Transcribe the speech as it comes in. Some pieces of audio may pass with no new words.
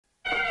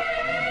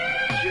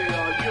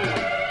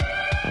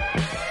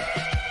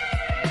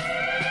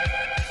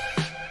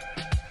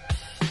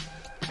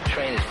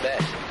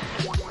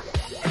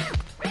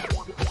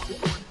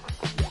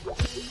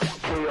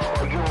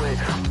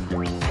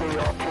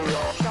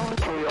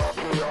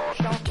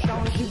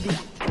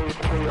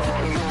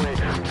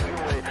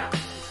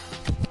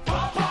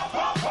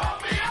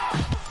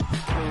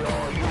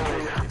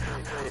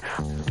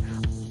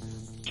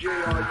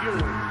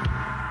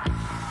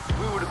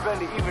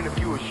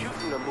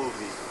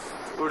movie.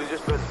 It would have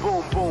just been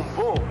boom, boom,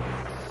 boom.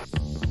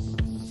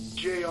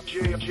 J.R.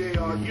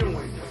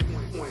 Ewing.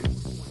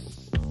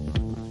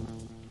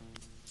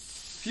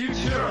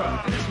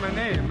 Futura is my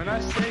name, and I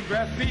say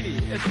graffiti.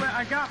 It's where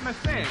I got my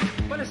fame,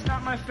 but it's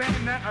not my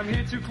fame that I'm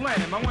here to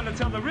claim. I want to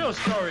tell the real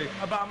story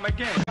about my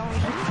game.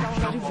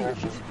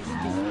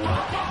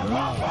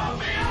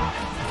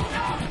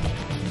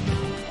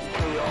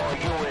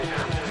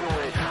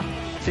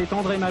 C'est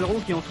André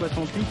Malraux qui, en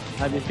 68,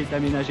 avait fait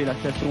aménager la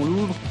station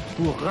Louvre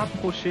pour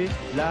rapprocher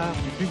l'art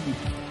du public.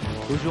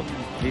 Aujourd'hui,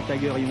 les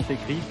taggeurs y ont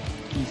écrit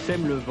 « Qui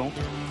sème le vent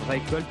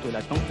récolte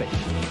la tempête ».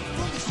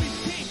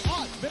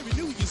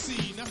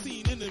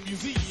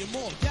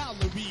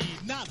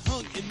 Not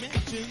hung in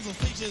mansions or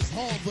stations,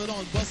 halls, but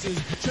on buses,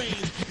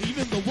 trains,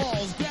 even the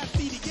walls.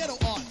 Graffiti, ghetto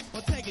art,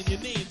 or tagging your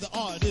name, the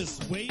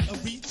artist's way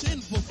of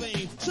reaching for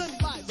fame. Shunned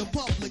by the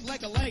public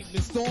like a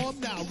lightning storm,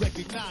 now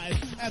recognized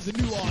as a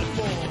new art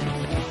form.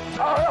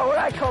 Oh no, when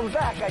I come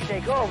back, I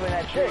take over, and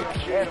that's it.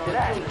 After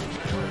that.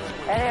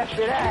 And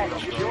after that,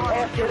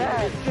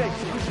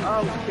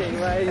 I'm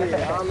king right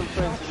here. I'm the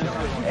prince.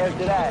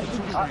 After that,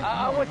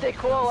 I'm what they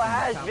call a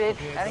has-been,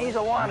 and he's a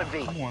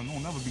wannabe. Come on,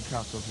 don't never be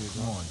copped up here.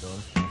 Come on, dog.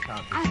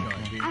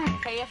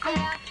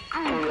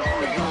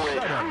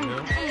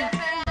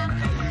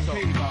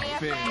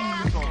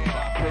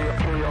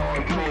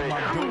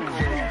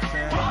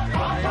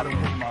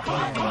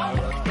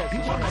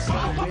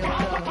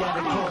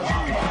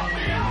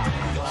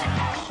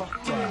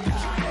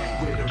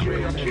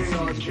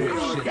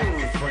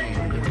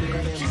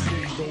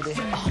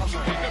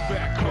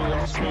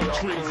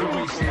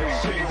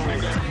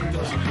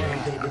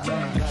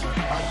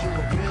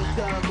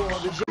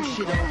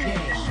 Shut up, man.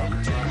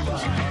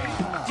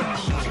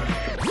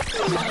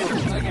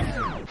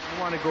 You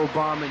want to go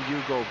bombing, you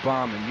go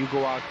bombing. You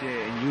go out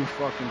there and you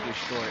fucking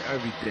destroy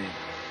everything.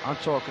 I'm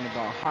talking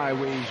about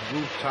highways,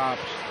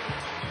 rooftops,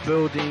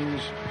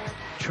 buildings,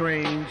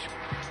 trains,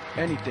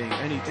 anything,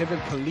 even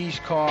police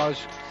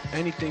cars,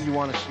 anything you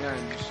want to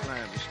slam, you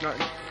slam. It's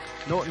nothing.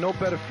 No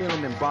better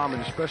feeling than bombing,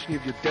 especially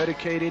if you're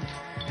dedicated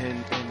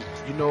and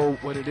you know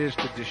what it is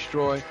to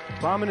destroy.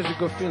 Bombing is a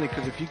good feeling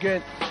because if you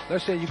get,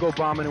 let's say you go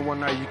bombing in one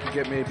night, you can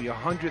get maybe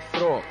 100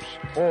 throw-ups,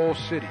 all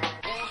city.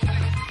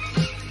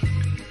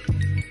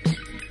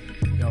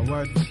 Yo,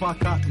 word the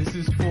fuck up. This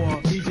is for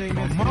DJ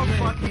Mr.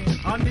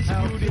 Motherfucking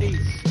Undisputed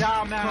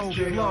Style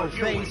Master Low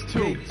Phase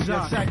 2.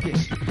 The second.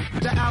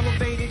 The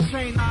elevated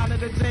train line of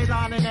the J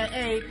line and the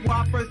A. Where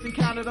I first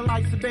encountered the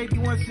likes of Baby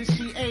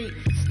 168.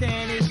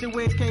 Stan is the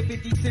Wiz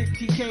K56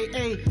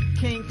 TKA.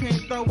 Kingpin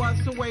throw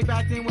us away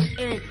back then was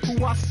Ed,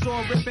 who I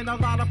saw ripping a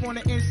lot up on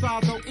the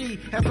inside OE.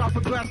 As I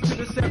progressed to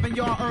the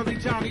 7-yard early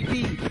Johnny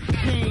B.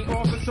 Kane,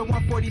 Officer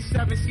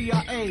 147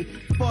 CIA.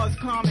 Fuzz,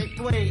 Comet,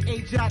 Blade,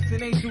 A.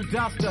 Jackson, Angel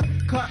Duster.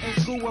 Cutting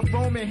school with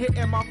Roman,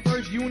 hitting my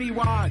first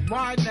uni-wide.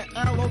 Riding the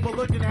L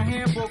overlooking the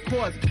handbook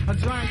course. A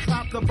giant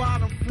top to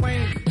bottom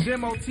flame.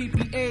 Demo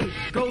TPA.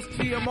 Ghost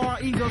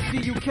TMR, Eagle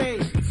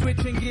CUK.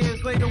 Switching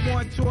gears later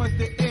on towards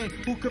the end.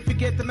 Who could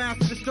forget the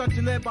master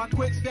destruction led by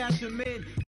quick stash and men?